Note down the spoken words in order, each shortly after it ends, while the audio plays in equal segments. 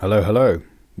Hello, hello.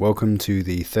 Welcome to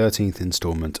the 13th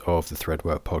instalment of the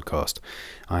Threadwork podcast.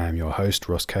 I am your host,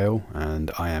 Ross Cale,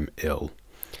 and I am ill.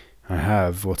 I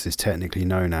have what is technically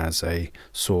known as a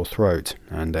sore throat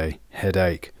and a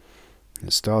headache.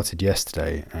 It started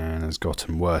yesterday and has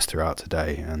gotten worse throughout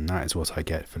today, and that is what I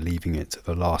get for leaving it to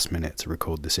the last minute to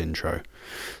record this intro.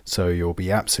 So you'll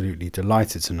be absolutely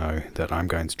delighted to know that I'm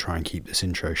going to try and keep this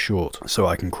intro short so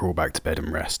I can crawl back to bed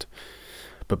and rest.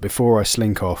 But before I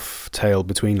slink off, tail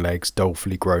between legs,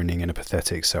 dolefully groaning in a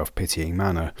pathetic, self-pitying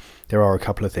manner, there are a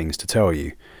couple of things to tell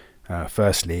you.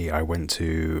 Firstly, I went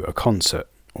to a concert,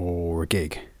 or a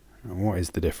gig. What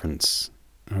is the difference?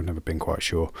 I've never been quite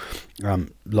sure.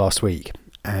 Last week,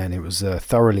 and it was a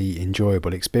thoroughly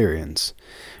enjoyable experience.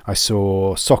 I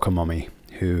saw Soccer Mommy,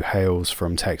 who hails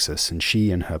from Texas, and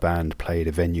she and her band played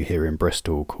a venue here in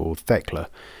Bristol called Thekla,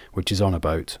 which is on a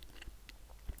boat.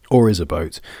 Or is a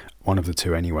boat. One of the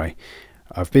two anyway.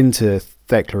 I've been to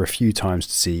Thekla a few times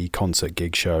to see concert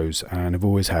gig shows and have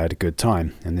always had a good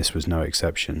time, and this was no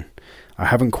exception. I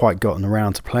haven't quite gotten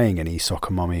around to playing any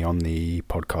Soccer Mommy on the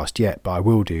podcast yet, but I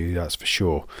will do, that's for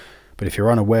sure. But if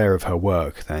you're unaware of her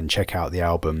work, then check out the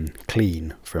album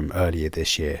Clean from earlier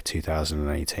this year,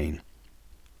 2018.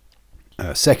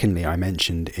 Secondly, I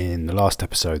mentioned in the last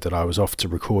episode that I was off to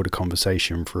record a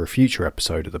conversation for a future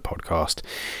episode of the podcast,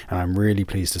 and I'm really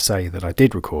pleased to say that I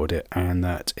did record it and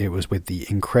that it was with the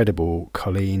incredible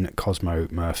Colleen Cosmo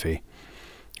Murphy.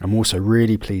 I'm also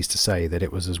really pleased to say that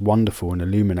it was as wonderful and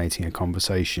illuminating a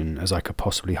conversation as I could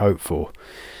possibly hope for.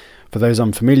 For those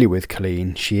unfamiliar with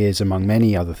Colleen, she is, among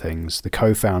many other things, the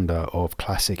co-founder of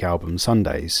Classic Album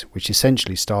Sundays, which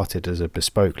essentially started as a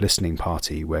bespoke listening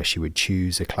party where she would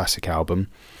choose a classic album,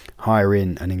 hire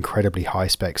in an incredibly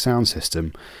high-spec sound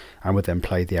system, and would then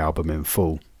play the album in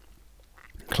full.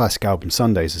 Classic Album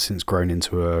Sundays has since grown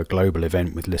into a global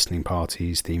event with listening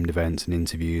parties, themed events and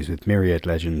interviews with myriad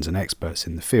legends and experts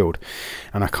in the field,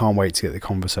 and I can't wait to get the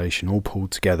conversation all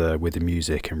pulled together with the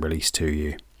music and released to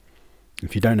you.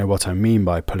 If you don't know what I mean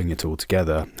by pulling it all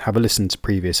together, have a listen to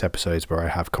previous episodes where I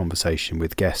have conversation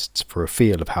with guests for a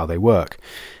feel of how they work.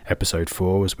 Episode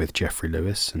 4 was with Jeffrey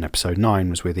Lewis and episode 9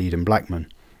 was with Eden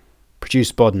Blackman.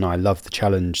 Producer Bod and I love the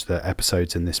challenge that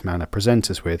episodes in this manner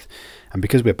present us with, and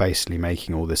because we're basically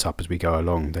making all this up as we go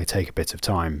along, they take a bit of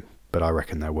time, but I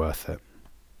reckon they're worth it.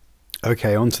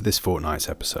 Okay, on to this fortnight's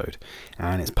episode,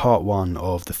 and it's part 1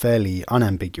 of the fairly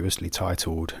unambiguously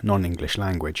titled Non-English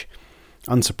Language.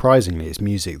 Unsurprisingly, it's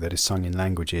music that is sung in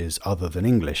languages other than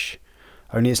English.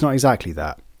 Only it's not exactly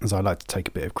that, as I like to take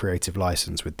a bit of creative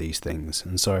license with these things,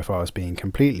 and so if I was being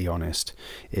completely honest,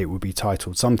 it would be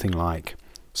titled something like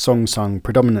Songs sung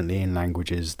predominantly in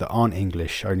languages that aren't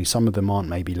English, only some of them aren't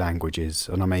maybe languages,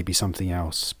 and are maybe something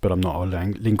else, but I'm not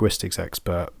a linguistics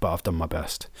expert, but I've done my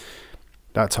best.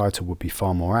 That title would be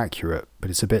far more accurate, but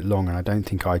it's a bit long and I don't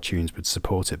think iTunes would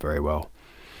support it very well.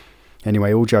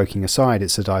 Anyway, all joking aside,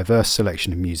 it's a diverse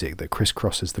selection of music that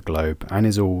crisscrosses the globe and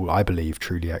is all, I believe,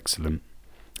 truly excellent.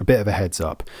 A bit of a heads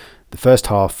up, the first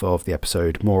half of the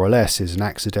episode, more or less, is an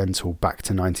accidental back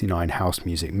to 99 house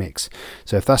music mix,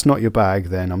 so if that's not your bag,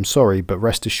 then I'm sorry, but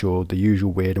rest assured the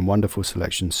usual weird and wonderful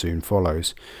selection soon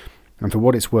follows. And for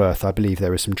what it's worth, I believe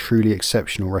there are some truly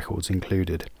exceptional records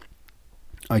included.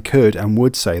 I could and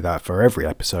would say that for every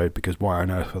episode, because why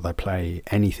on earth would I play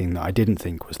anything that I didn't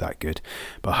think was that good,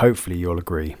 but hopefully you'll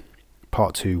agree.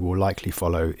 Part 2 will likely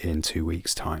follow in 2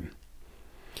 weeks' time.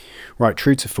 Right,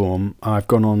 true to form, I've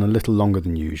gone on a little longer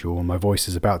than usual and my voice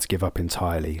is about to give up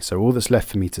entirely, so all that's left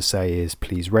for me to say is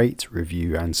please rate,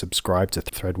 review and subscribe to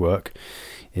Threadwork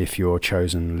if your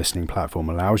chosen listening platform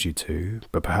allows you to,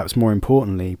 but perhaps more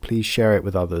importantly, please share it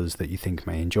with others that you think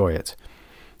may enjoy it.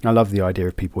 I love the idea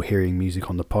of people hearing music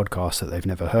on the podcast that they've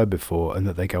never heard before and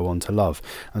that they go on to love,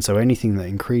 and so anything that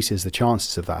increases the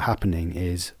chances of that happening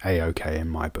is A-OK in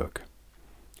my book.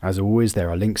 As always,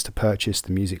 there are links to purchase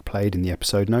the music played in the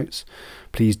episode notes.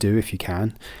 Please do if you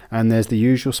can, and there's the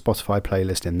usual Spotify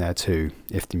playlist in there too,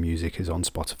 if the music is on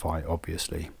Spotify,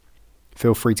 obviously.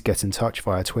 Feel free to get in touch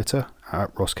via Twitter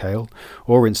at @RossCale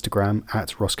or Instagram at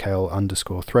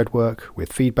 @RossCale_Threadwork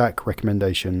with feedback,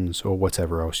 recommendations, or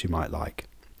whatever else you might like.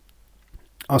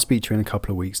 I'll speak to you in a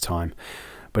couple of weeks' time,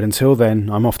 but until then,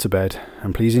 I'm off to bed,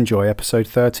 and please enjoy episode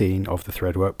 13 of the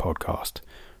Threadwork podcast,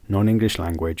 Non-English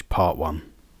Language, Part 1.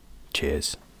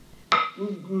 Cheers.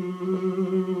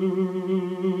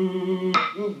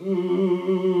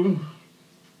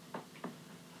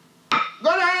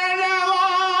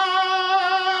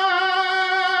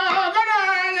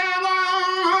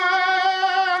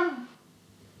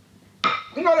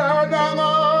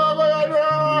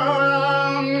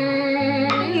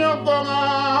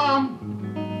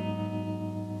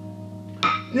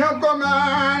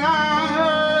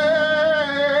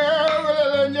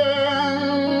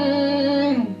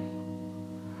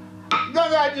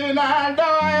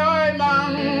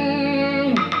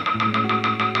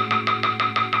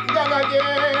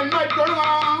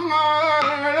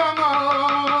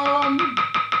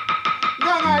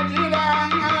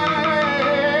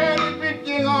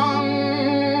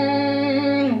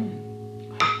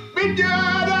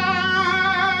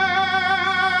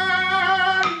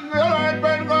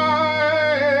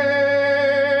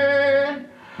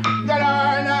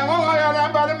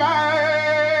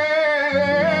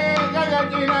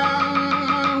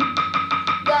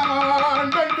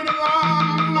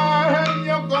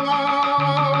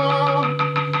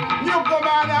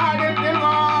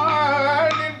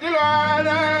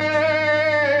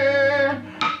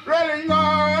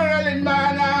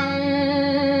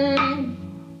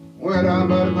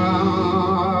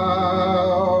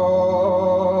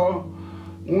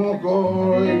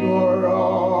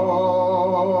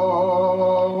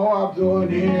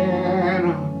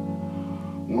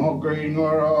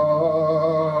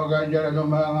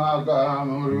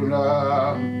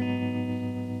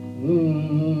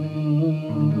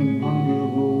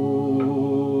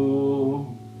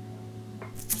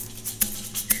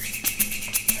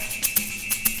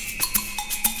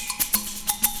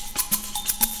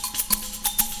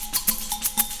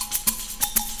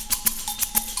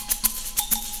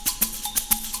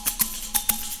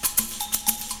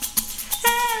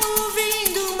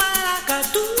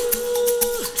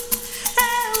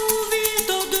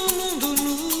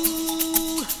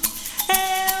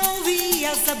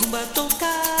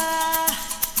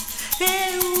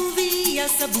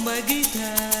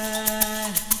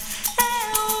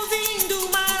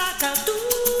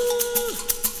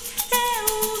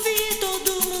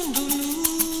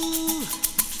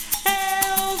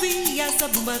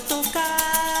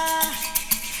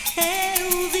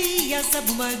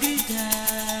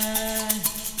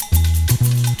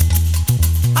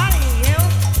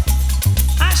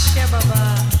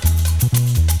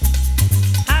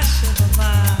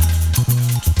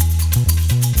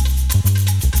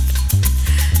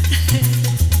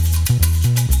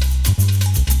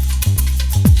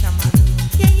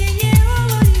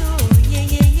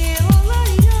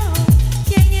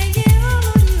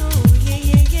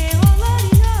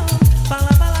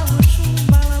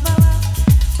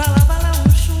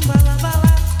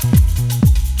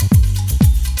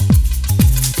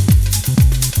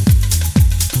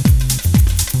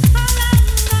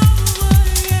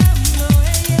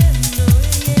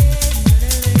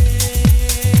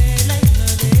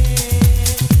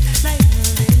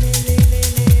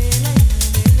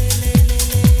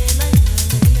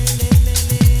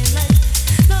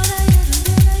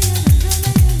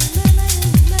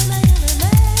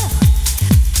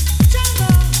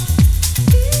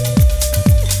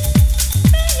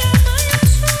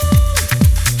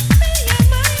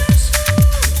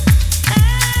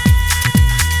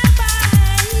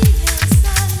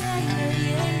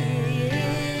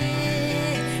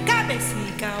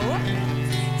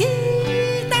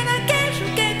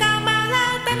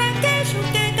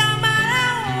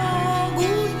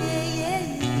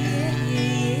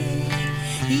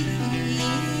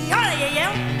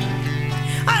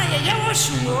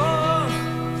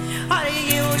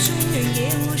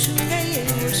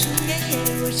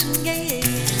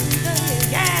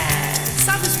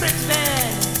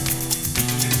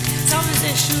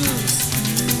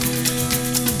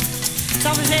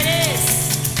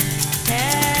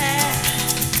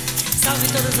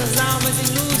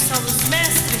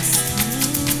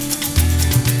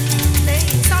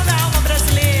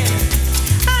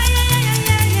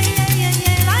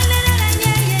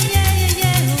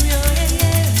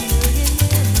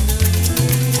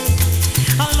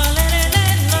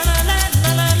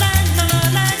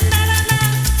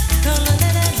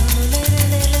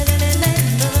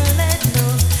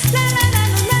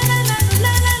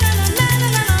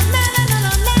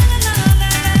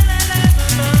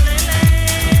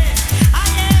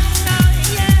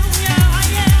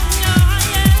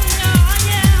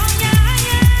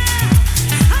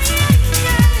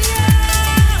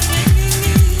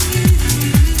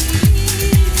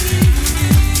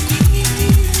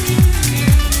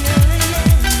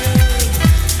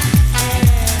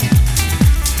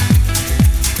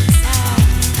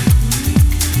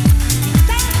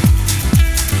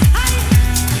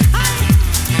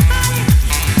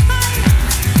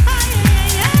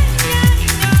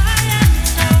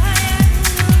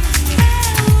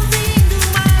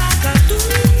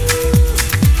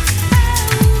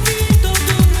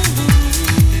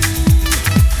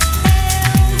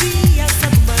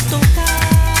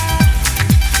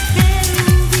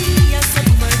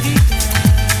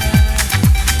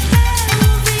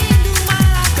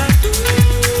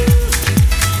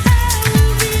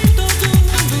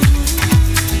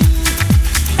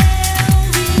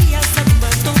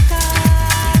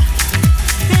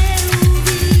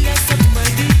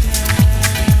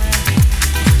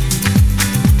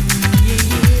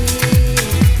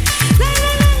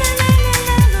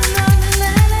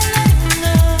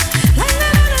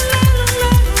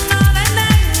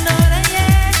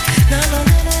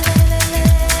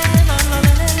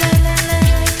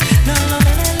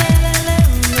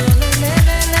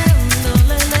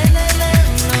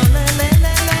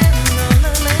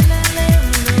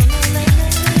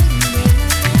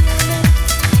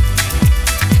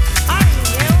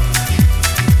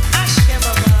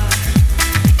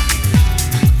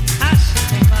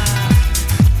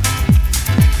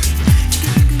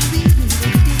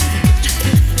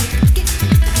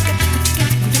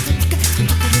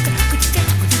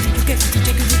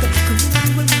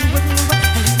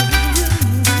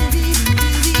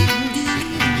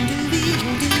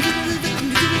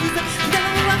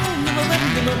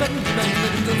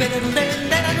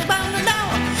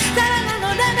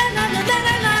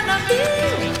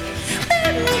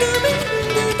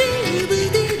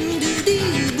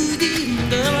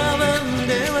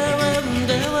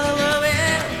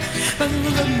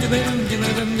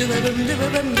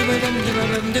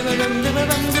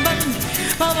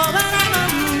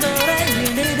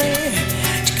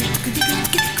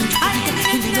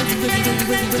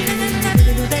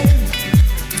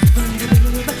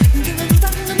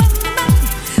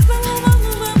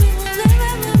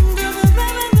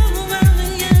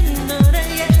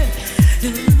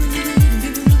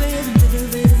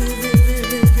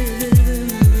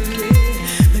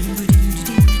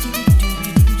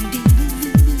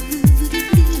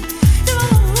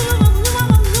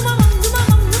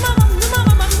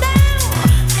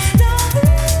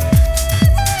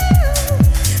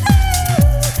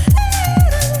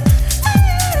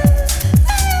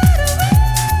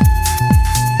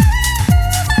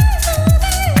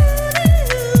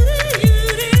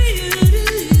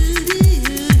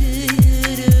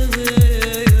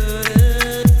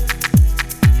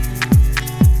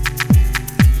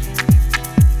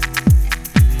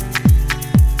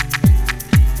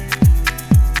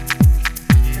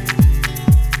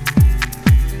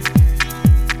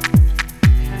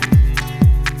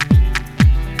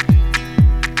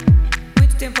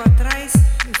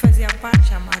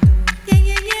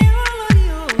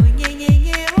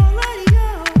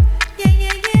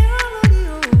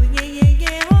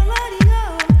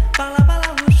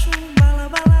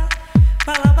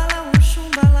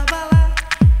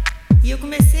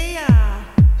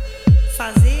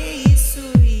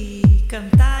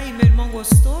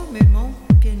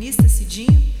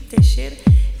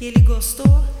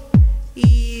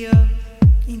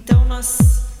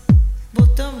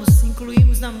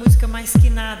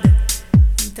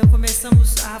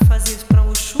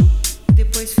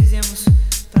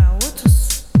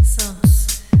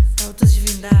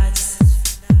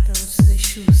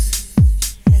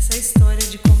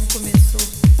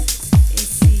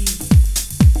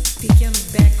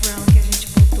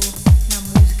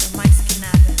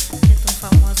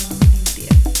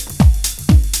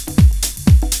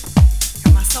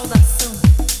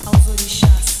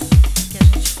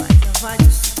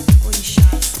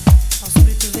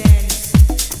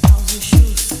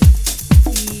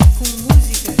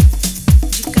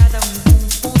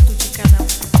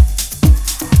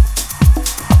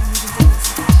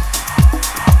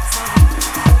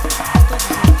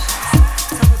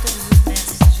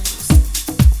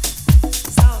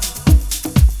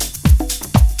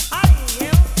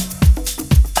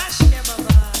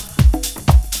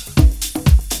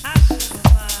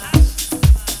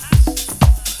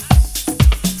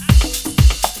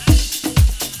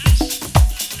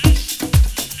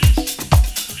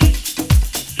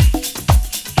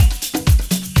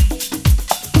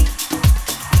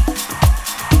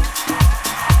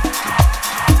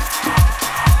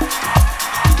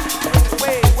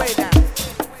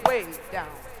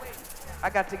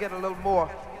 To get a little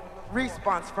more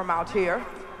response from out here.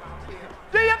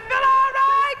 Do you feel all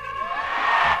right?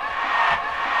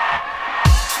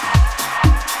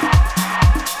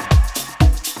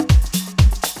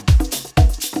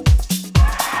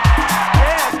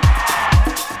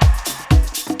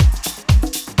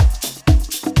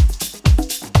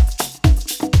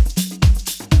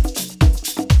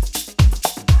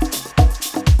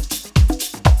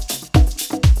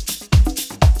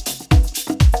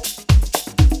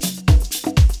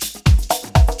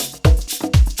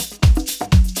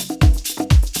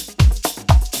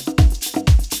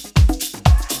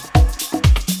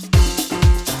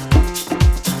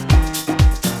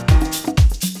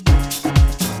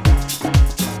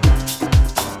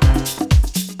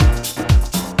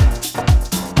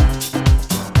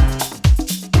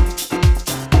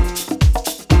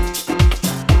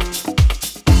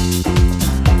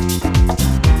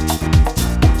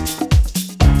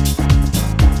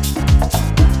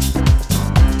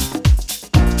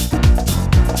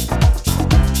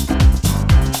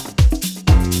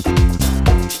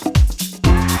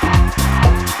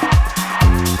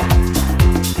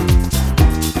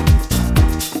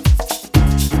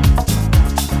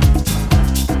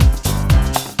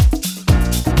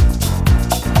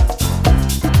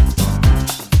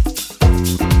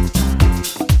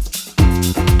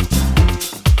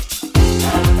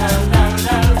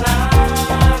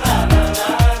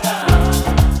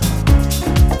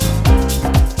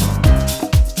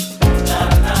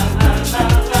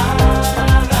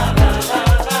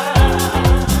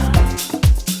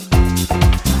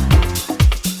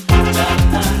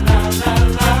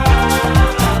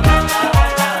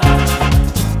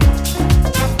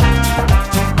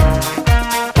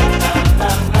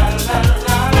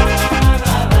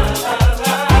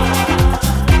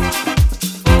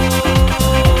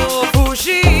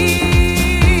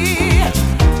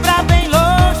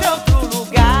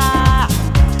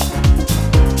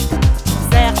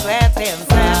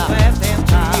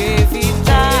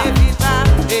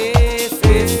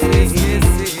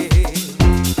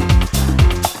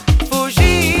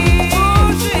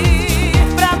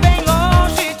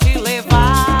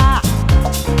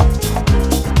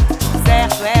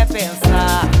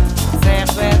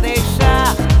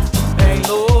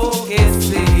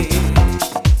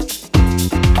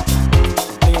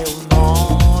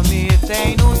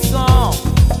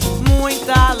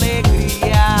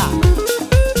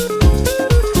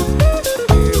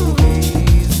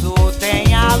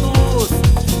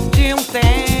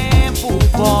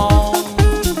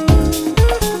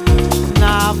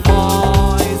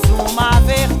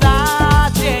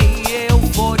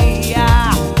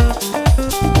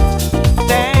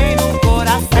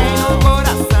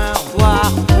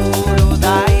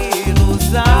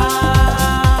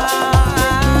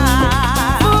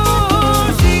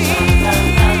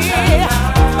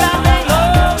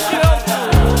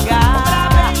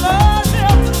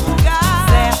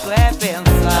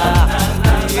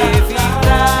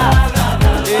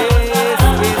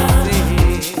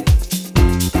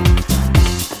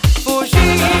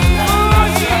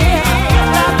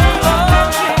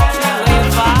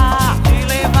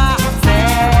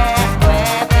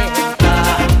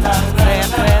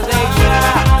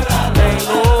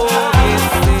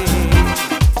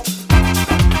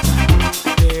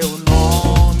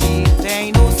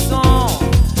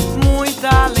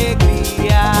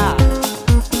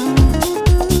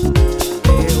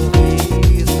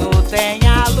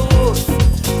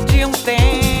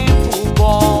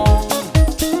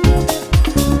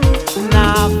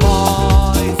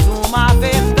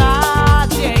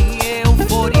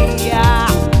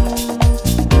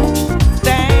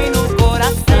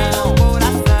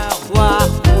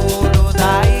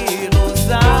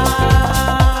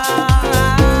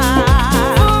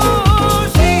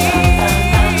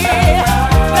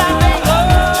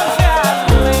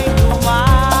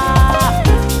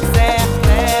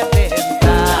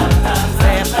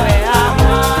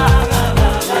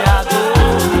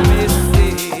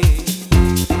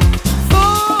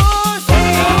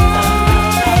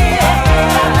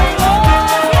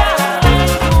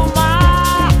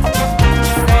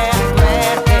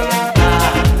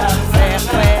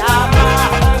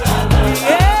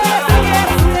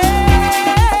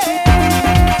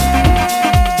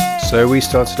 So we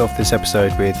started off this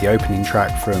episode with the opening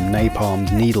track from Napalm's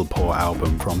Needleport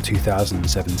album from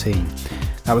 2017.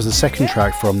 That was the second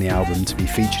track from the album to be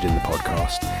featured in the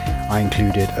podcast. I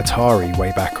included Atari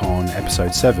way back on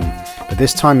episode 7, but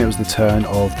this time it was the turn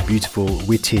of the beautiful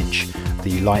Witij,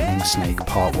 the Lightning Snake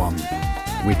Part 1.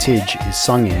 Witij is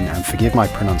sung in, and forgive my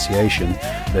pronunciation,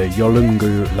 the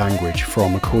Yolngu language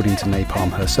from, according to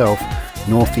Napalm herself,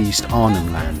 Northeast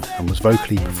Arnhem Land, and was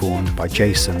vocally performed by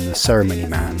Jason, the ceremony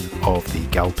man of the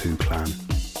Galpu clan.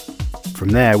 From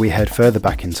there we head further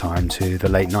back in time to the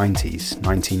late 90s,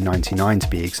 1999 to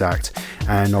be exact,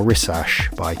 and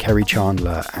Orissash by Kerry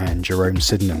Chandler and Jerome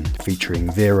Sydenham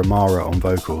featuring Vera Mara on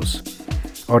vocals.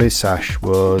 Orissash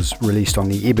was released on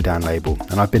the Ibadan label,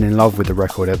 and I've been in love with the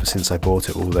record ever since I bought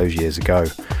it all those years ago.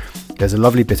 There's a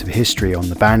lovely bit of history on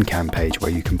the Bandcamp page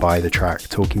where you can buy the track,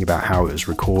 talking about how it was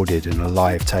recorded in a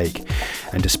live take,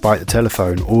 and despite the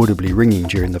telephone audibly ringing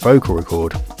during the vocal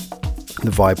record,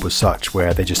 the vibe was such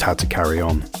where they just had to carry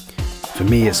on. For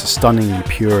me, it's a stunningly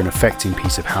pure and affecting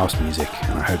piece of house music,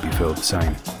 and I hope you feel the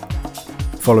same.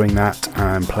 Following that,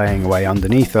 and playing away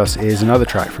underneath us, is another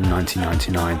track from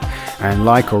 1999, and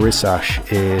like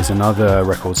Orissash is another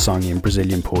record sung in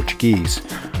Brazilian Portuguese,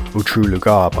 Outro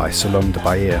Lugar by Salom de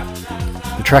Bahia.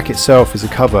 The track itself is a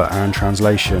cover and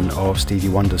translation of Stevie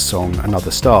Wonder's song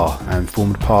Another Star, and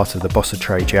formed part of the Bossa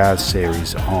Tre Jazz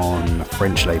series on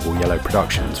French label Yellow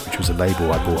Productions, which was a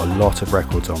label I bought a lot of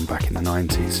records on back in the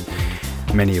 90s,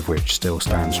 many of which still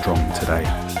stand strong today.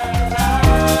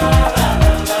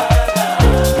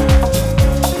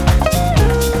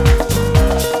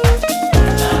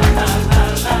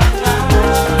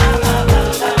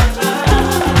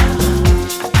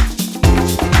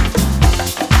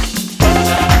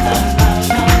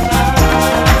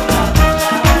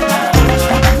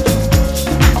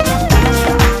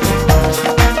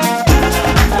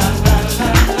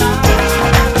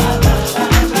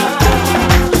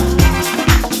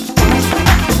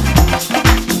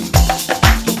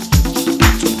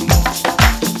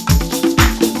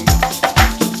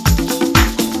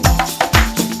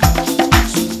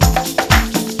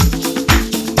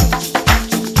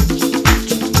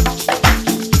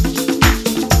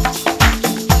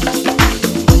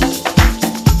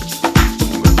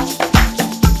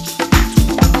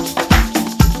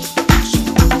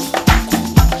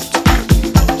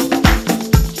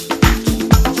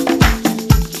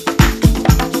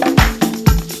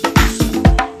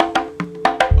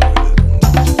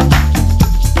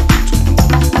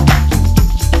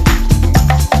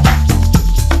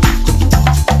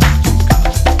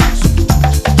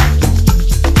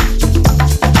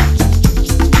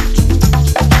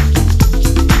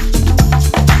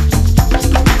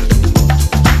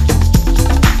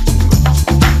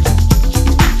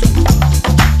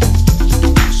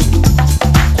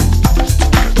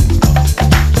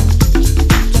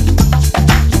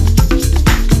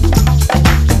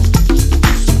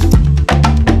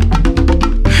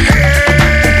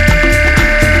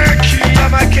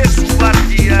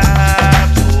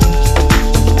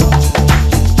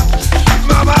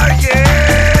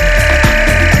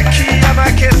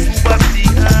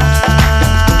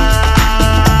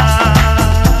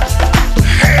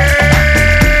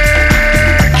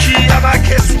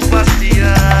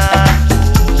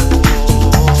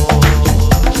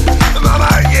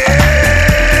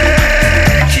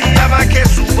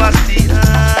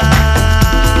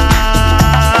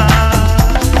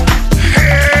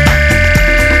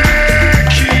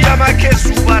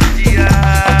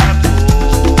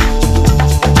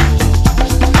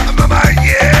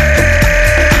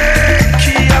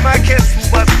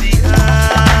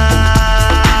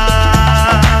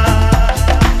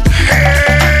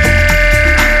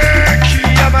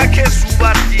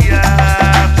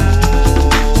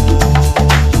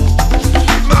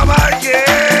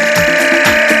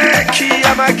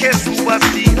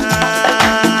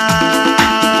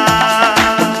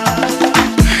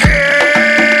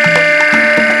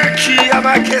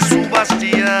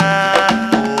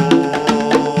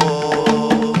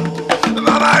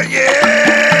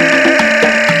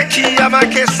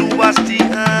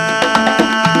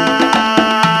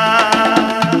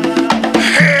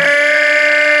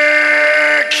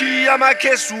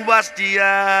 che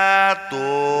subastiato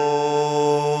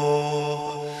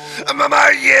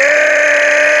mamma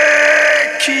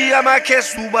yeah chi ama che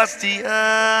subastiato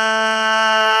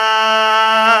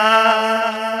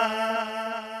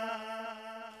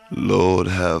Lord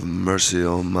have mercy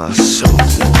on my soul.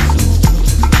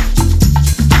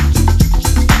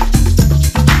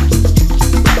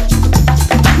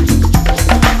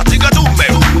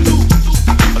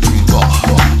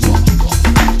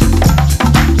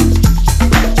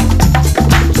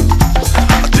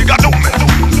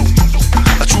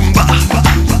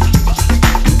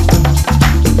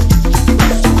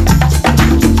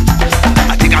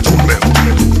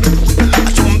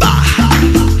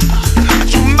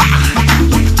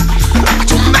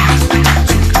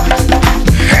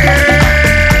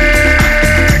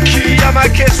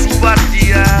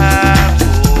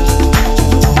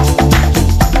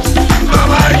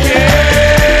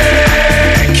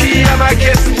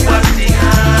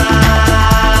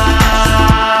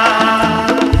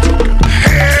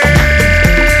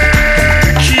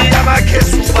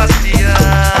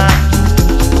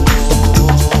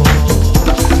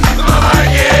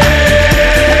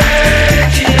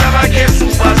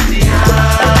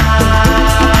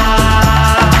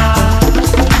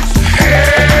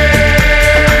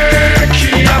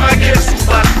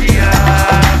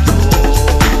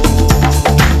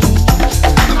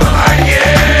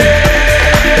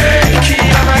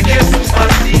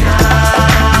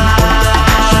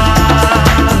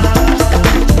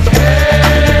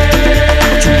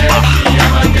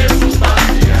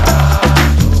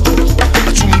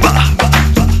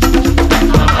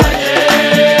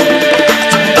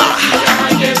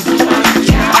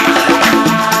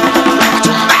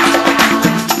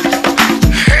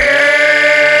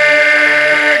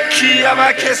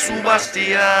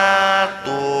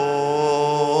 Bastiato.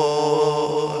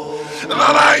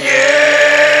 Mamma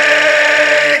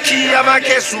yeah, chi ama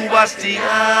che su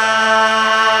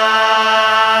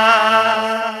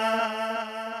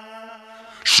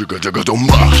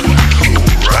Shika-daga-dumba.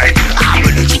 Right, I'm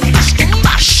gonna do this.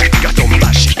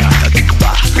 Shika-dumba,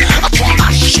 shika-da-dumba. Atumba,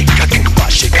 shika-dumba,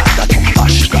 shika-da-dumba,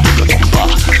 shika-da-dumba.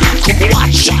 Kumwa,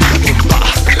 shika-dumba.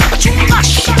 Atumba,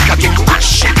 shika-dumba,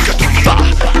 shika-dumba.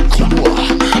 Kumwa,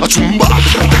 atumba.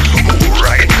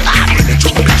 Right, I'm gonna do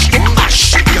this.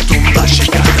 Shika-dumba,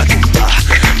 shika-da-dumba.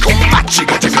 Kumwa,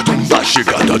 shika-da-dumba,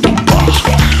 shika-da-dumba.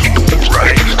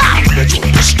 Right, I'm gonna do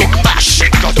this. Shika-dumba,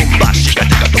 shika-da-dumba.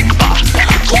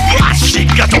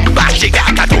 Shika-dumba,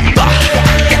 shika-da-dumba.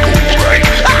 Right,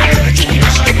 I'm gonna do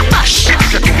this.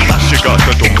 Shika-dumba,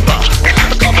 shika-da-dumba.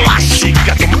 Come on,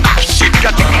 shika-dumba,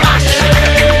 shika-dumba,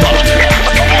 shika-dumba.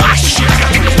 Come on,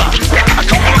 shika-dumba.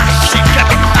 Come on,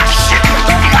 shika-dumba,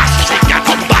 shika-dumba,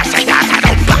 shika-dumba,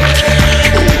 shika-dumba.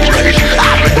 Right,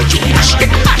 I'm gonna do this.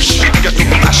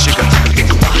 Shika-dumba,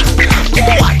 shika-da-dumba.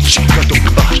 Come on,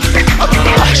 shika-dumba.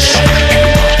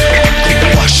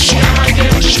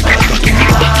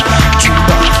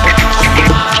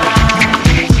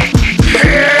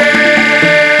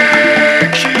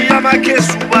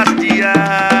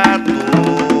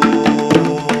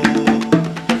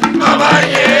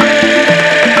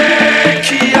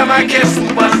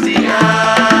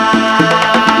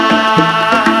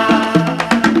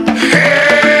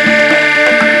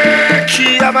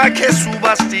 Che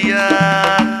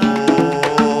subastiato,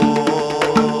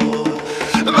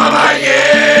 mamma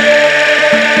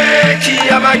yeah, chi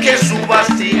ama che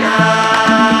subastiato,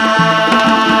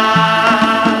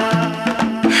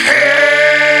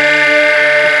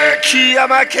 chi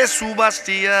ama che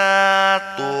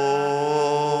subastiato,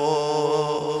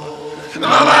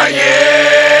 mamma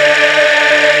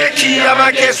yeah, chi ama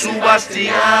che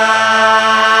subastiato.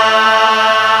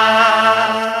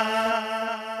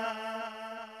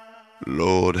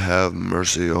 Lord have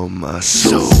mercy on my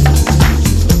soul.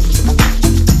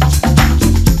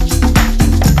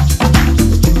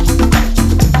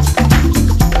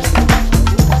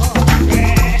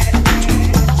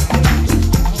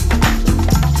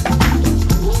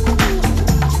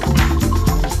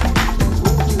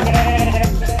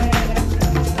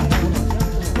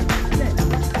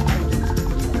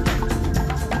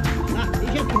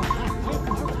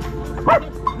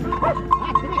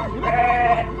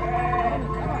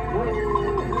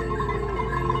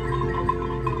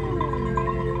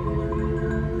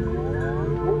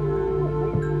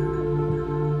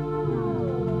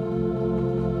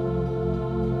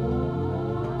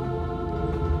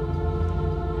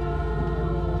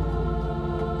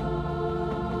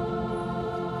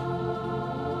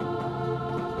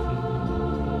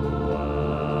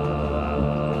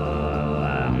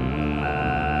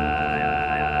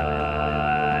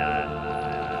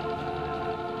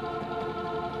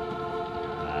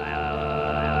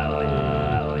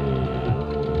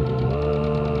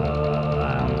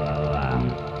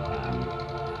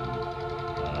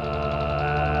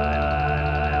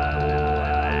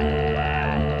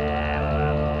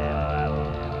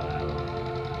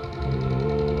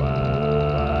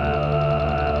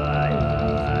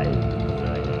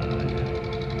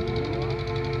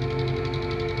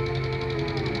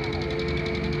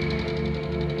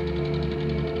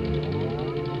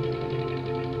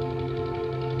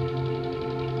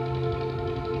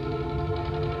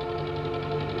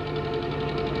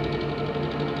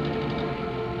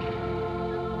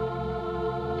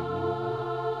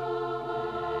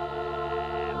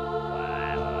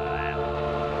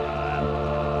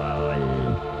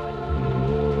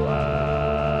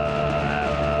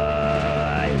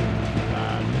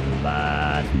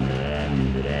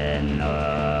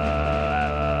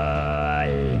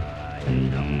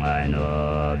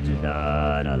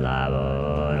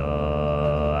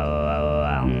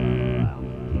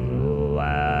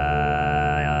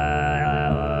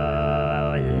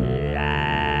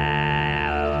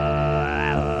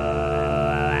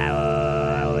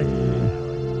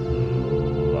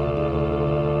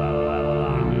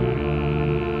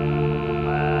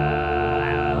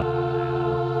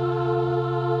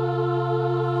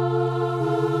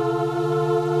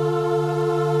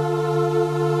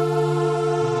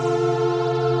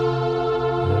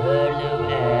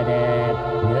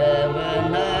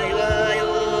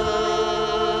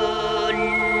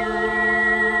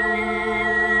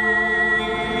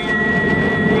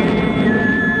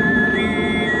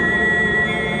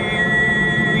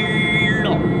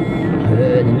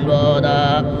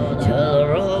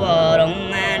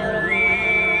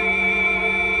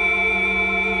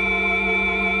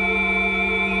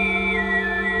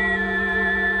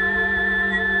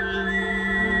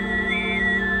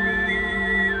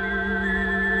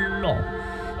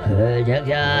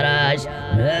 Jajaras,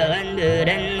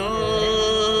 Randuran.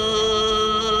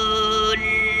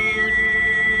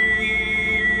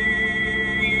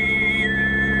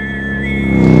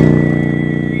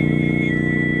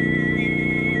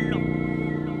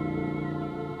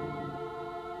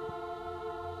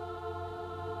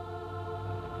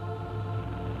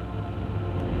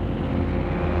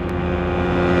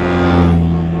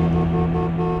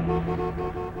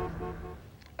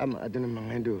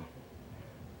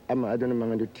 Am aduna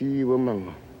mangandu ti wo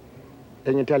mango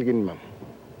enye talgin mam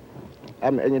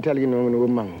am enye talgin wo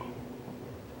mango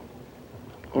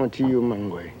on ti wo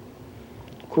mango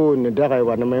ko ne daga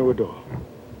wana may wodo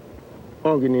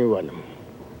on gini wana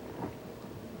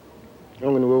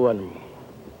on gini wo wana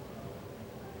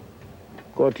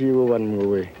ko ti wo wana mo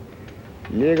we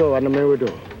lega wana may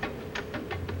wodo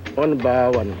on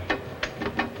ba wana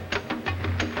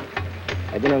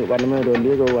aduna wana may wodo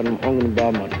lega wana on gini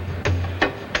ba man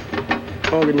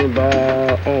on gini ba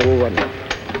on wo wana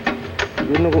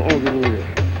you know on gini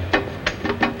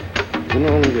you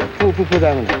know on gini pu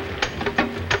dang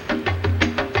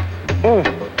oh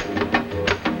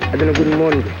aduna good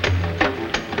morning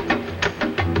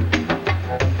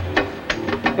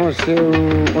on se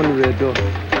on vedo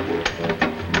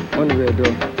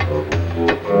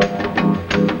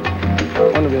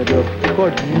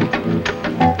kodi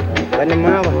bana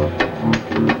mawa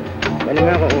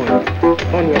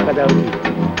on ya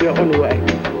kadawti ya on wa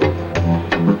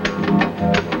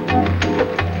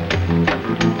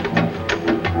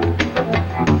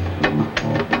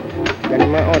dan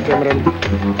ma on tamram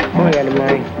on ya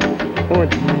mai on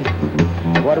ti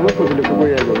war wo ko le ko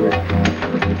ya go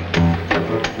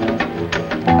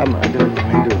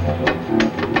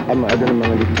am adana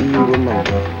mangi ti wo ma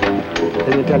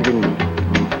enye talgin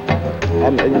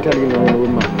am enye talgin wo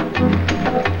ma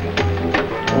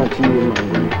on ti wo ma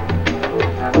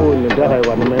ko ne dara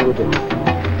wa na mai wodo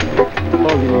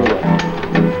on gini wa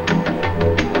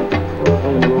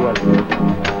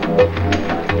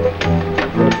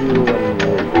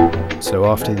So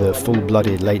after the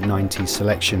full-blooded late 90s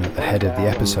selection at the head of the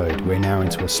episode, we're now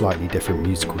into a slightly different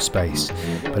musical space.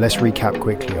 But let's recap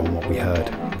quickly on what we heard.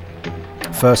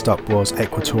 First up was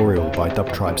Equatorial by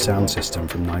Dub Tribe Sound System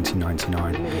from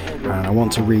 1999, and I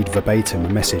want to read verbatim a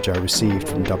message I received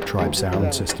from Dub Tribe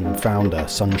Sound System founder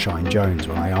Sunshine Jones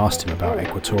when I asked him about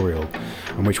Equatorial,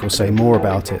 and which will say more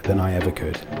about it than I ever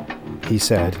could. He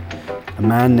said, "A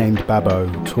man named Babo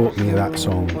taught me that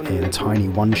song in a tiny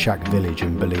one-shack village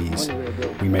in Belize.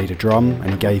 We made a drum and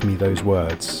he gave me those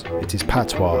words. It is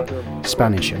patois,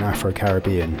 Spanish and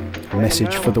Afro-Caribbean, a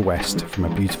message for the West from a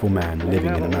beautiful man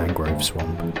living in a mangrove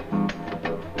swamp."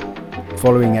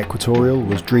 Following Equatorial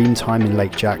was Dreamtime in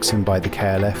Lake Jackson by the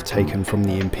KLF, taken from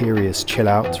the Imperious Chill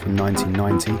Out from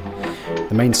 1990.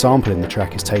 The main sample in the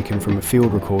track is taken from a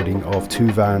field recording of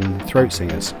Tuvan throat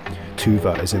singers.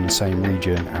 Tuva is in the same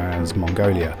region as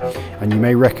Mongolia, and you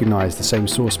may recognise the same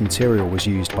source material was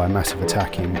used by Massive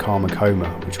Attack in Karma Coma,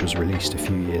 which was released a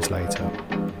few years later.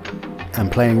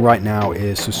 And playing right now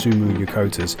is Susumu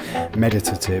Yokota's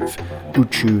meditative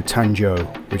Uchu Tanjo,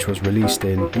 which was released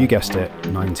in, you guessed it,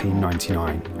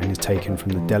 1999, and is taken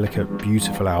from the delicate,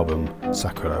 beautiful album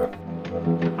Sakura.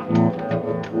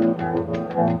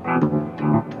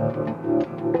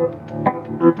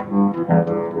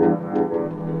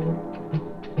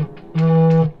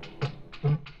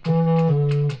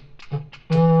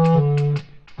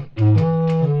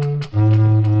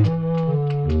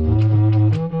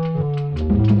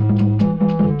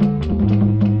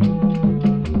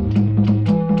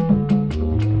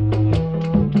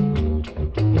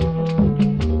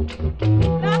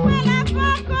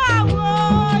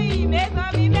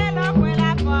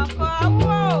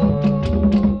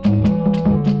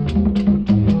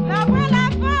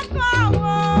 Go!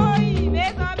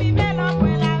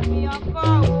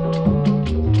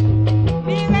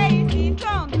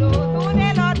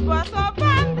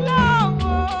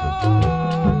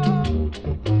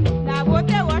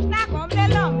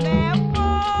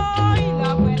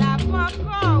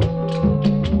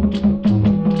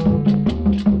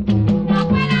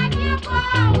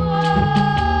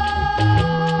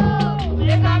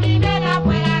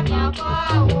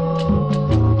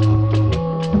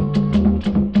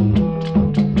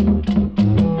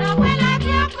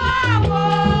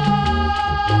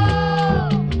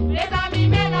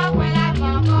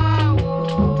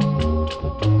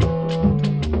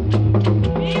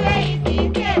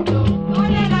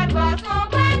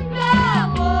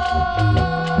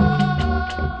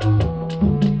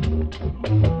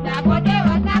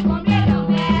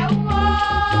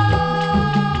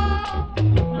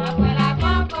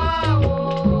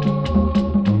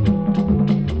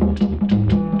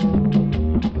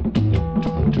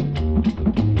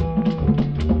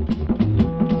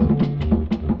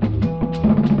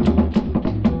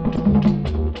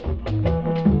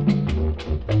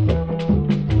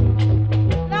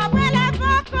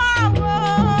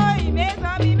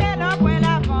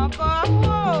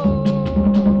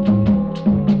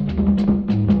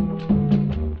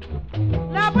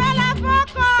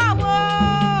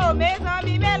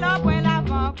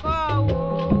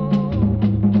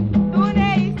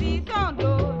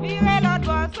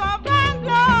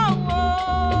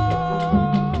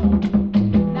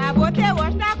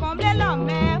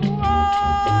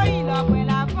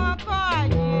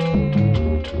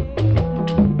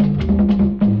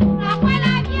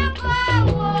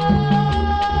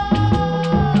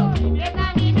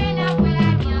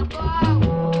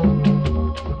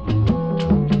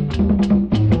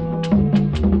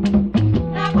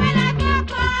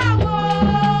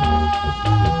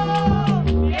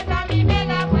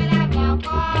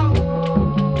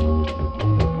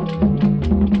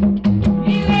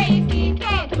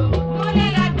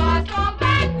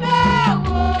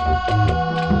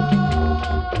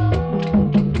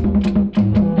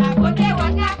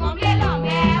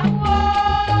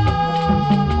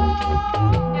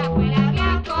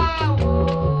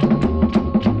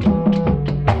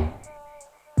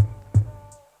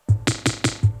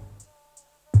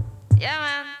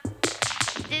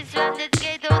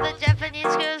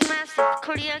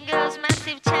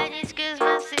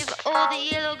 the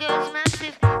yellow girl's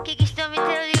massive. Kiki saw me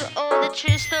tell you all the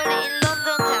true story in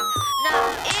London town.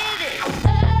 Now it is.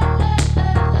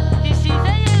 This is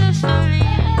a yellow story.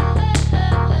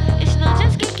 It's not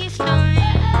just Kiki's story.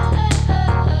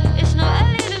 It's not a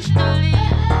little story.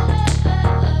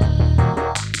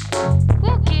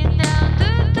 Walking down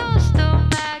the Toaster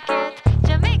Market,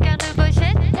 Jamaican boy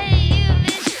said, hey you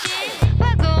mischief.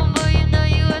 Wagon boy, you know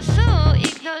you are so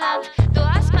ignorant. Don't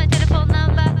ask my telephone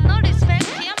number, no respect,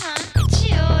 yeah man.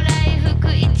 一応来福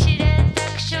一連楽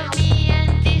show me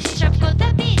and this chap got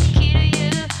a beat kill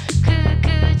you.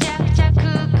 Cuckoo, jack, jack,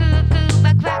 cuckoo,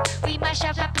 back, back. We mash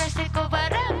up the plastic over,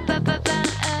 ba, ba, ba.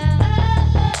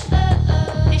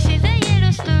 This is a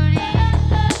yellow story.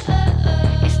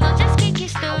 It's not just Kiki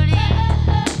story.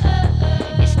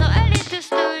 It's not a little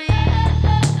story.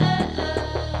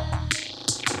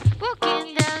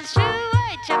 Walking down through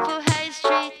Whitechapel High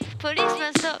Street,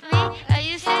 policeman stopped me. Are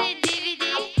you selling DVD?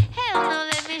 Hell no,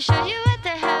 let me show you what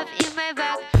I have in my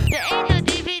bag. There ain't no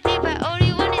DVD, but all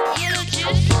you want is yellow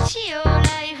juice. 一応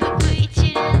来福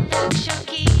一連楽 show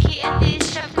Kiki and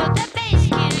this trap got the bass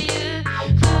kill you.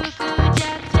 Cuckoo,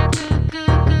 jack, jack,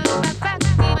 cuckoo, back, back.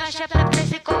 We mash up the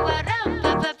place, it go around,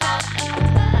 ba, ba, ba.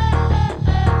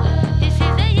 This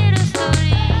is a yellow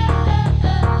story.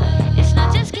 It's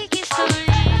not just Kiki's story.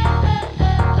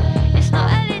 It's not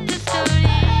a little story.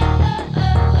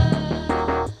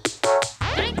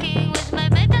 Drinking with my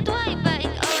mate at wine buying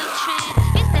old tree.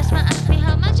 Businessman asked me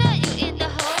how much are you in the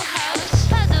whole house.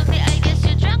 Pardon me, I guess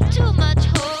you drank too much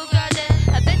whole garden.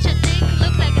 I bet your dick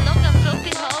look like a long and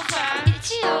floppy whole farm.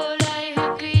 一応来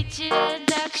福一連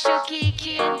楽 show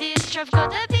Kiki and this trap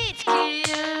got a beat kill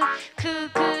you.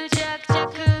 Cuckoo, jack, jack,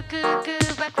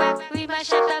 cuckoo, back, back. We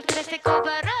mash up the place, take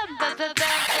over, ba, ba, ba.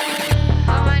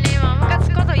 ほんまにもうムカつ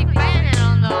くこといっぱいやねん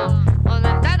ロンドン。もうね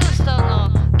ダドストの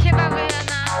ケバブや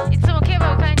な。いつもケ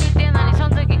バブ買いに行ってんのにそ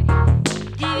の時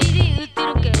DVD 売って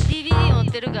るか DVD 持っ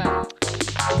てるか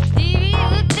DVD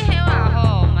売ってへんわア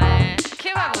ホお前。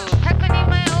ケバブ100人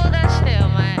前オーダーしてお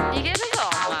前逃げるぞ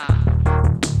お前。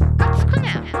ムカつくね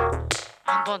ん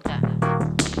アンポンタ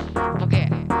ボケ。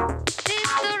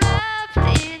Disturbed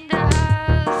in the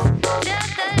house,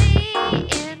 Natalie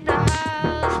in the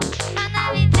house,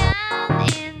 Hanabi-chan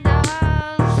in the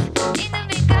house,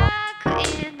 Inumikak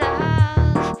in the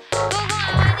house, Gogon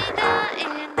Amanita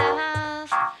in the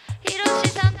house, Hiroshi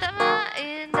Santama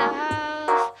in the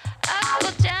house,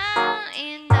 Akko-chan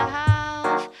in the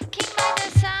house, King by the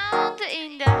Sound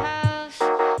in the house,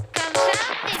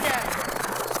 감사합니다.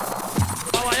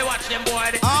 How are you watch them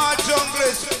boy? Ah,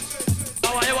 junglist.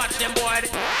 How are you watch them boy?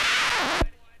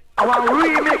 Our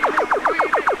remix,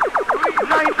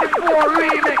 94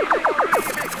 remix.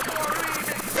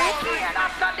 Decade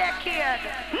after decade,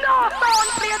 no sound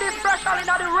play this special in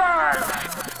the world.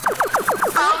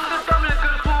 I'm the some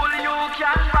little fool you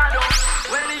can't follow.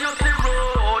 When you see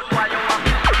road, why you want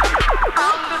me?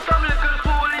 I'm the some little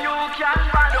fool you can't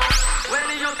follow. When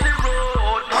you see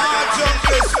road, why you want me?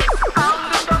 I'm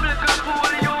the some little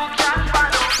fool you can't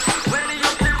follow. When you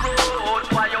see road,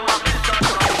 why you want me?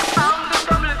 I'm the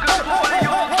some little fool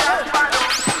you can't follow.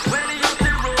 When you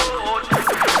see road,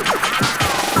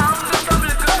 I'm the some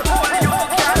little fool you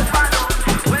can't follow.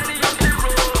 When you see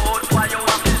road, why you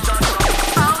want me?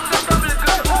 I'm the some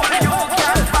little fool you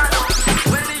can't follow.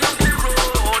 When you see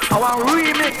road. Our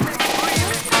remix,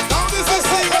 Now this is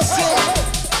serious show.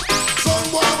 Some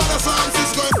boy with a San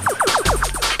Francisco.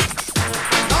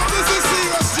 Now this is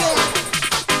serious show.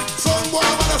 Some boy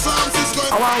with a San Francisco.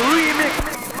 our remix,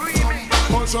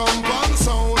 Punch on band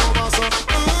sound over so.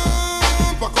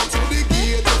 Back up to the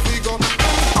gate if we go.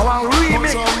 our Punch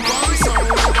remix, on band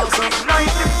sound over so.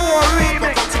 94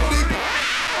 remix. Back up to the.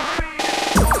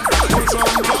 Punch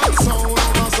on band sound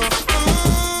over so.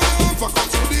 Back up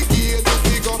to the gate if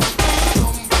we go.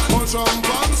 Punch on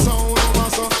band sound over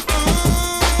so.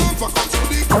 Back up to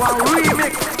the. Our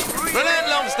remix, Well, let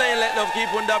love stay, let love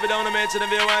keep on dabbing down the match in the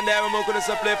view one day. We're going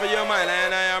to play for your mind,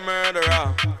 and I am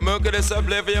murderer. Milk of this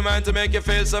play for your mind to make you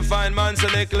feel so fine, man. So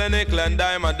nickel and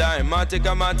dime a dime.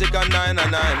 Matica, 9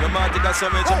 and 9. The Matica so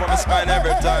much up on my spine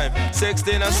every time.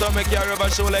 16 and some make carry over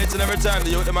shoelaces and every time.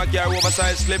 The youth them a carry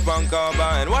oversized slip on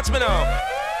carbine. Watch me now.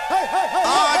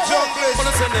 Ah, junglist.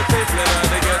 Wanna send the people in and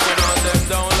they get to know them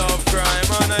don't love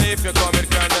crime. And if you commit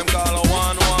crime, them call a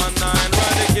 119.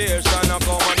 Radication, I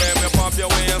come on them, you pop your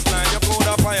waistline. You could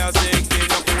have fire 16,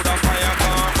 you could have fire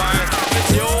combine.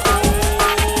 It's you,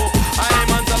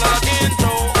 I'm on the looking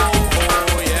through.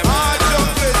 Yeah, Ah,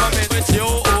 junglist. it's you,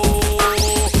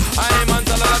 I'm on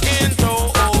the looking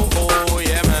through.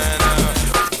 Yeah, man.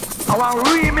 our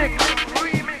remix,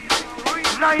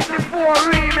 94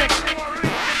 remix.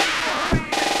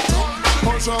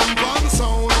 champagne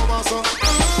sound over so.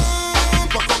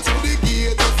 Back up to the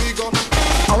gate to figure.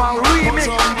 Our remix.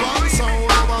 Champagne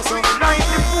sound over so.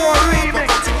 94 remix. Back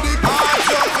up to the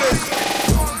gate.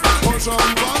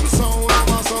 Champagne sound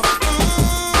over so.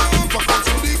 Back up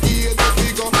to the gate to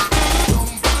figure.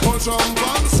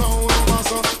 Champagne sound over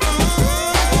so.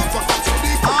 Back up to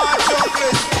the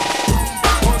gate.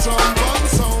 Champagne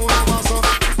sound over so.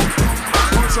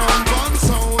 Champagne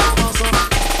sound over so.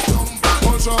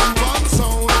 Champagne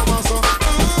sound over so.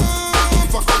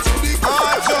 Back up to the gate.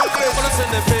 Wanna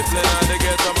send the people and they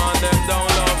get them on them don't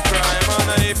love crime.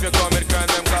 And if you commit crime,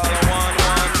 them call a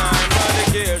 119.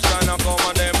 Medication, I come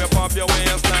on them, you pop your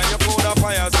waistline. You put a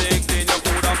fire 16, you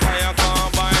put a fire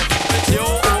combine. It's you,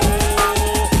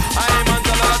 I'm on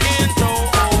the login too.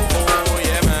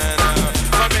 Yeah man,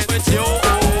 come in with you.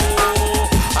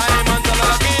 I'm on the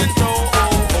login too.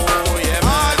 Yeah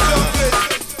man.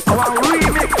 Our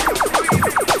remix.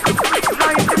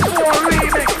 94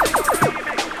 remix.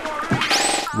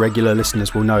 Regular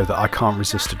listeners will know that I can't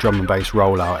resist a drum and bass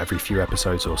rollout every few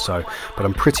episodes or so, but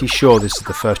I'm pretty sure this is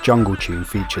the first jungle tune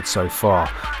featured so far,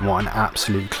 and what an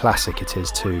absolute classic it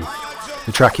is too.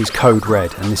 The track is Code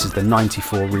Red, and this is the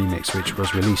 94 remix, which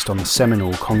was released on the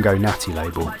seminal Congo Natty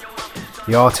label.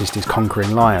 The artist is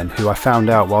Conquering Lion, who I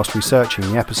found out whilst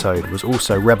researching the episode was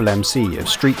also Rebel MC of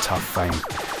Street Tough fame.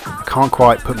 I can't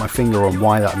quite put my finger on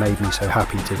why that made me so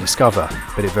happy to discover,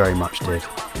 but it very much did.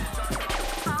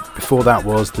 Before that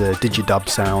was the digidub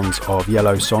sounds of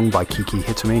Yellow Song by Kiki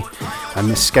Hitomi, and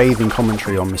this scathing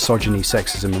commentary on misogyny,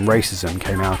 sexism and racism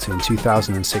came out in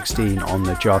 2016 on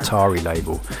the Jatari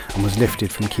label and was lifted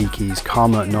from Kiki's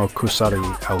Kama no Kusari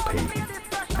LP.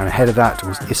 And ahead of that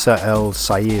was Issa El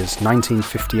Sair's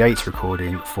 1958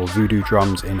 recording for Voodoo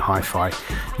Drums in Hi-Fi,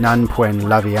 Nan Puen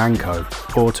Lavianco,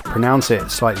 or to pronounce it a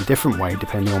slightly different way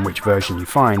depending on which version you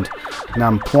find,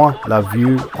 Nan Point La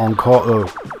Vue Encore Eux.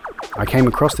 I came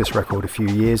across this record a few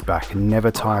years back and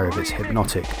never tire of its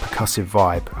hypnotic, percussive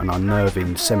vibe and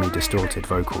unnerving, semi-distorted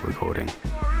vocal recording.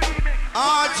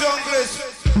 Junglist.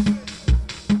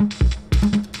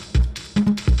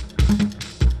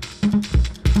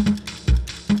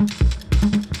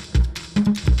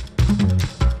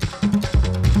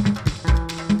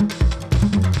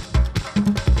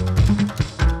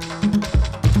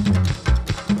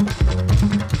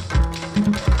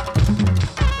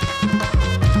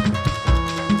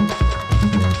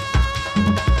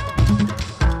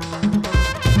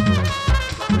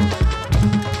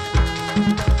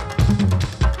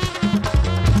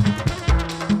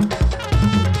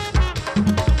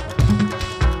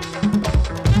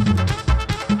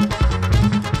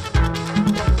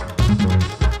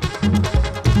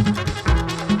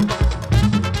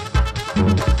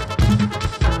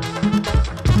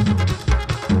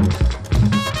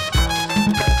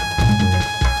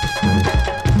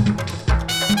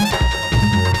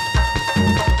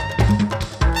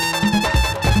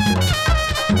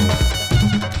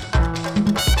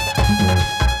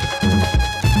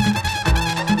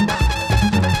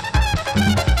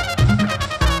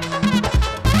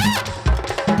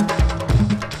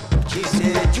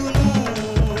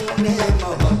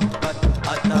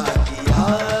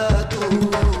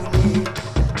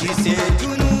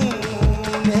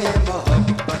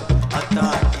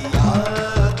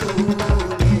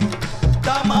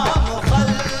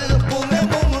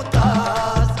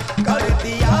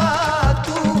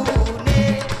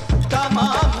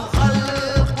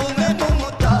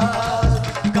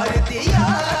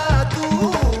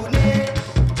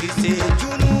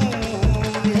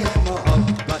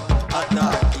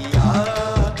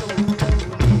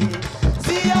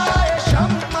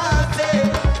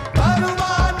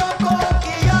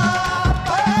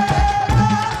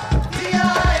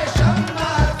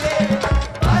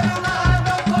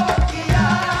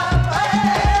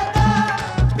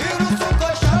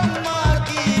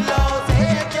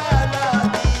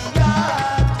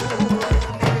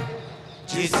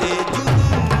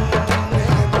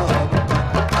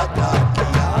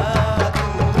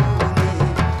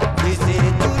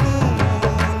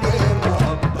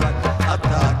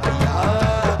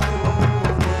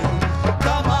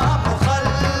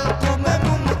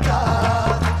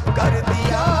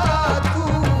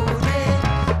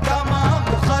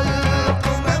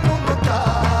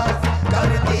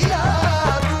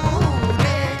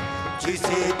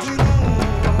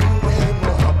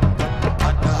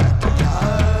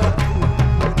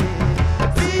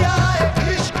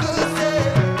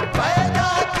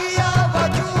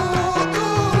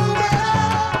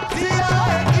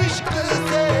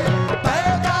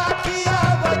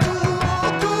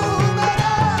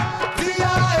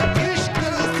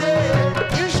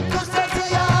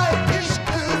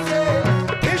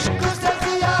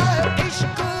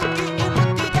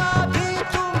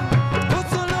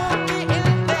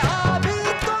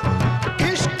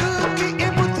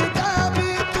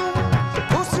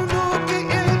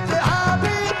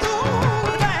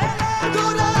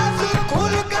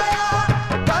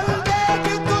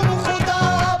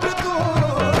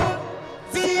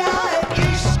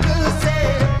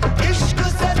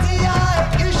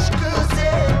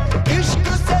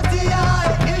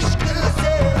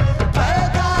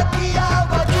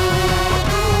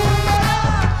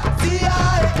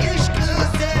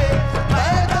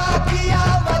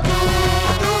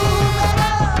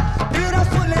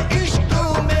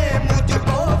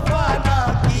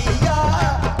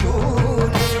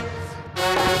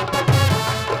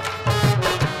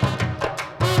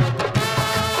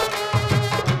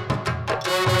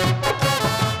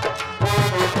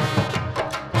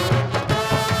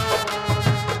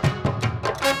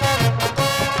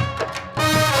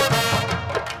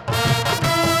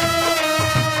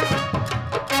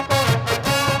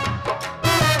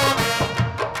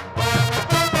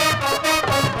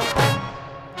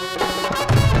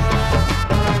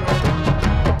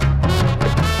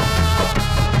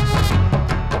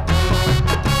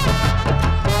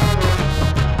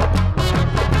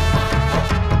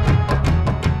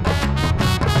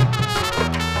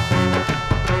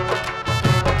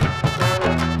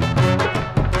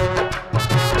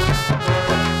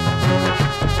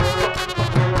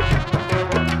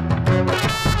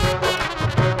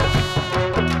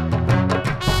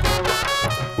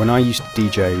 I used to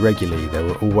DJ regularly, there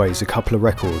were always a couple of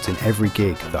records in every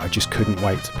gig that I just couldn't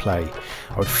wait to play.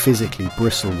 I would physically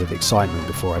bristle with excitement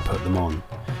before I put them on.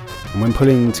 And when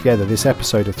pulling together this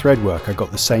episode of Threadwork, I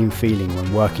got the same feeling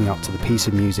when working up to the piece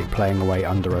of music playing away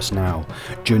under us now,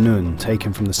 Junun,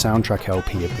 taken from the soundtrack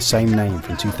LP of the same name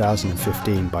from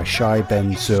 2015 by Shai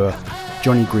Ben Zur,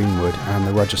 Johnny Greenwood and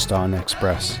the Rajasthan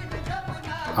Express.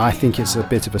 I think it's a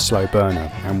bit of a slow burner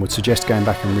and would suggest going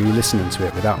back and re-listening to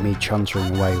it without me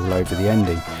chuntering away all over the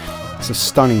ending. It's a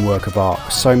stunning work of art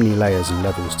with so many layers and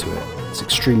levels to it. It's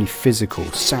extremely physical,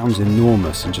 sounds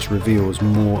enormous and just reveals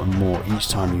more and more each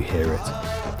time you hear it.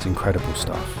 It's incredible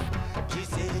stuff.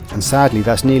 And sadly,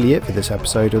 that's nearly it for this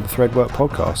episode of the Threadwork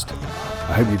podcast.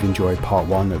 I hope you've enjoyed part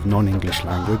 1 of non-English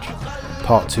language.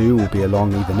 Part 2 will be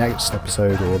along either next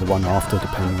episode or the one after,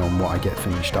 depending on what I get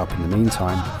finished up in the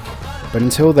meantime. But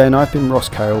until then, I've been Ross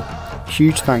Cale.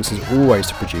 Huge thanks as always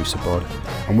to Producer Bod,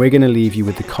 and we're going to leave you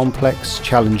with the complex,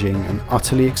 challenging and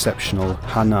utterly exceptional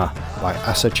Hana by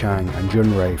Asa Chang and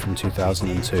Jun Ray from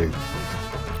 2002.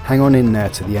 Hang on in there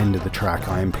to the end of the track,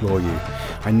 I implore you.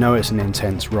 I know it's an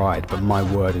intense ride, but my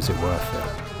word is it worth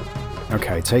it.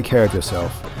 Okay, take care of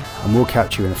yourself, and we'll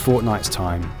catch you in a fortnight's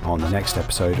time on the next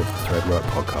episode of the Threadwork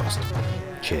podcast.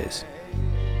 Cheers.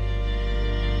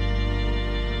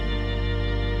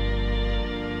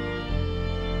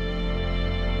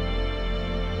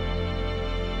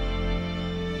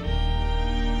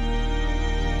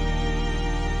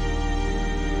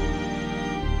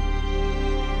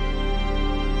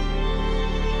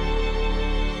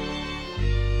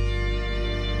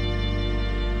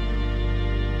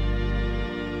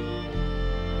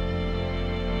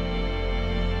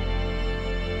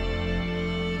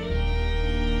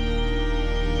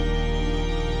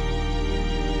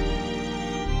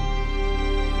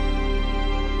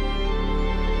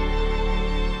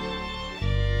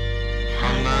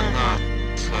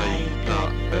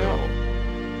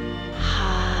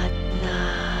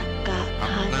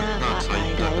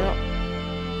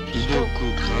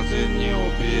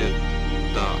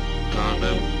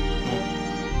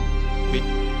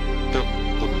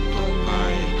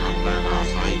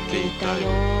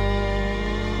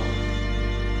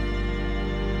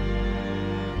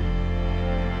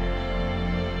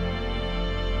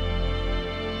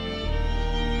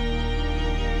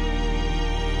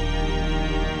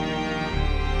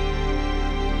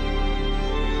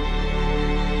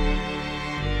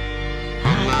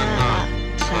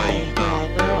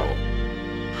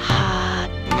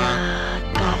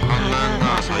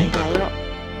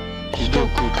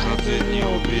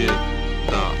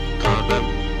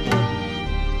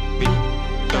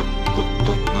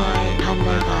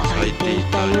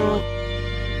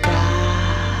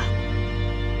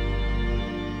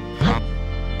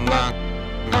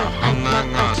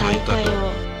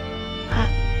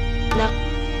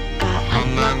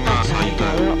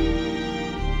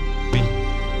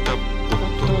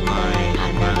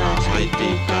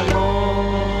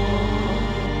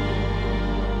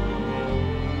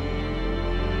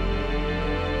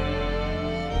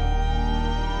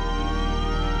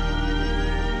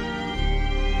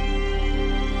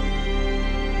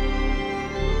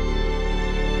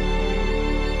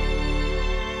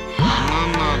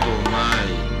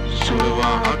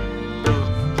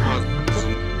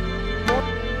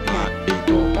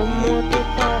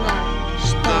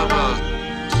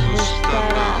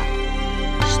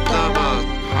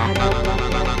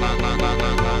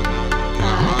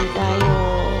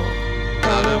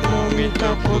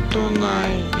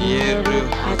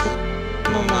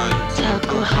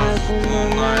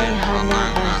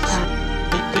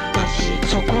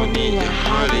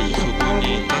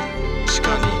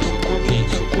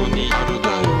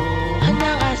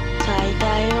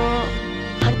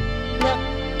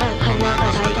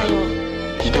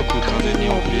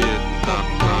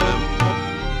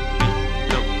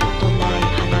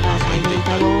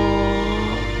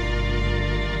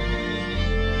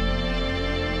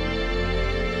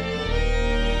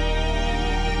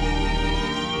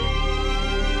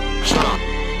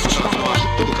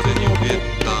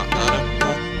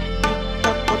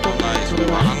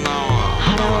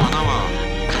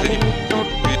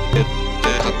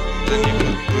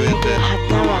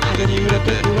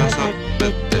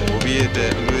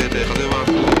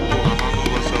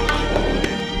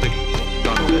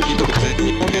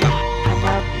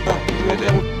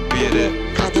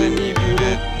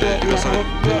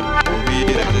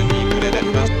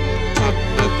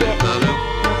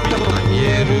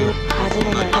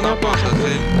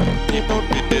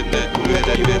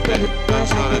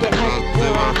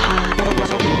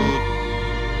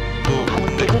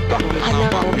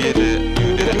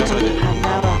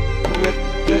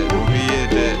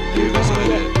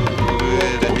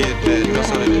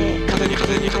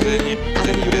 風に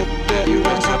揺れて揺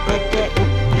らされて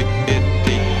見て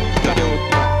いたよう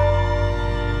な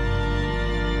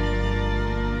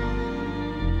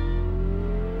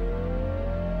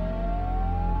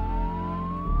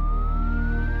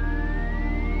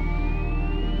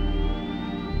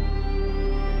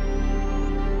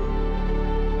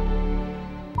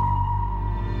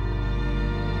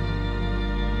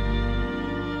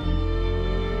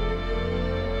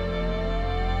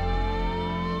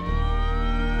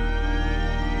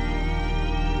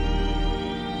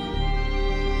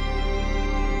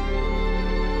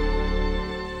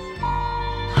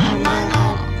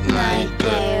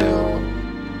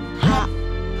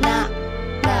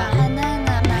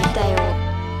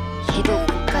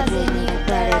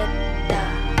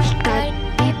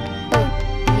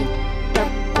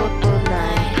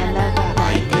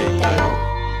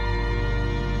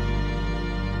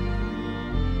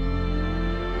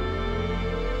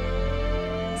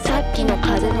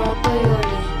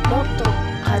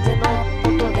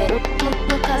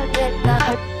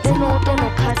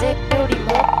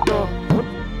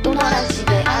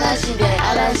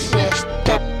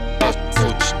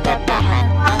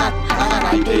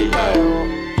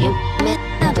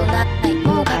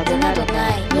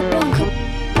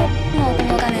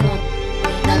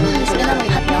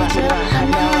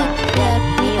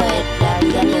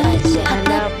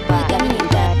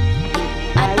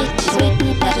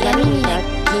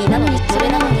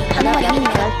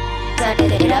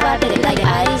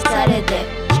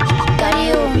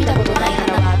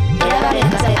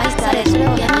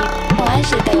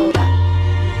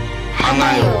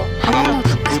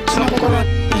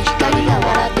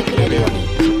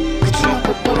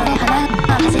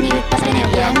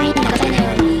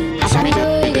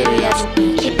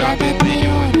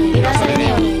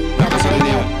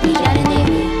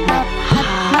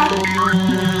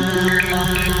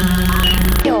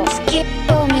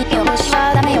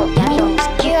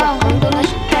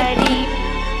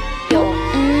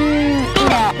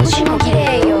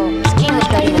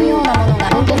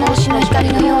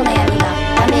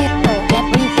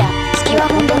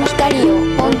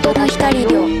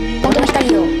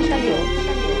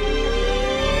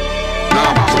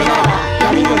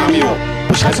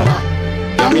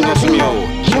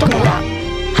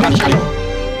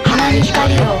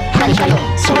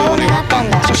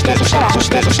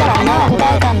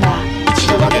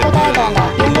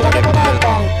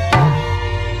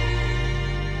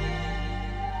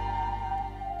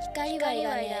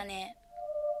光がね、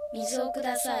水をく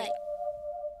ださい。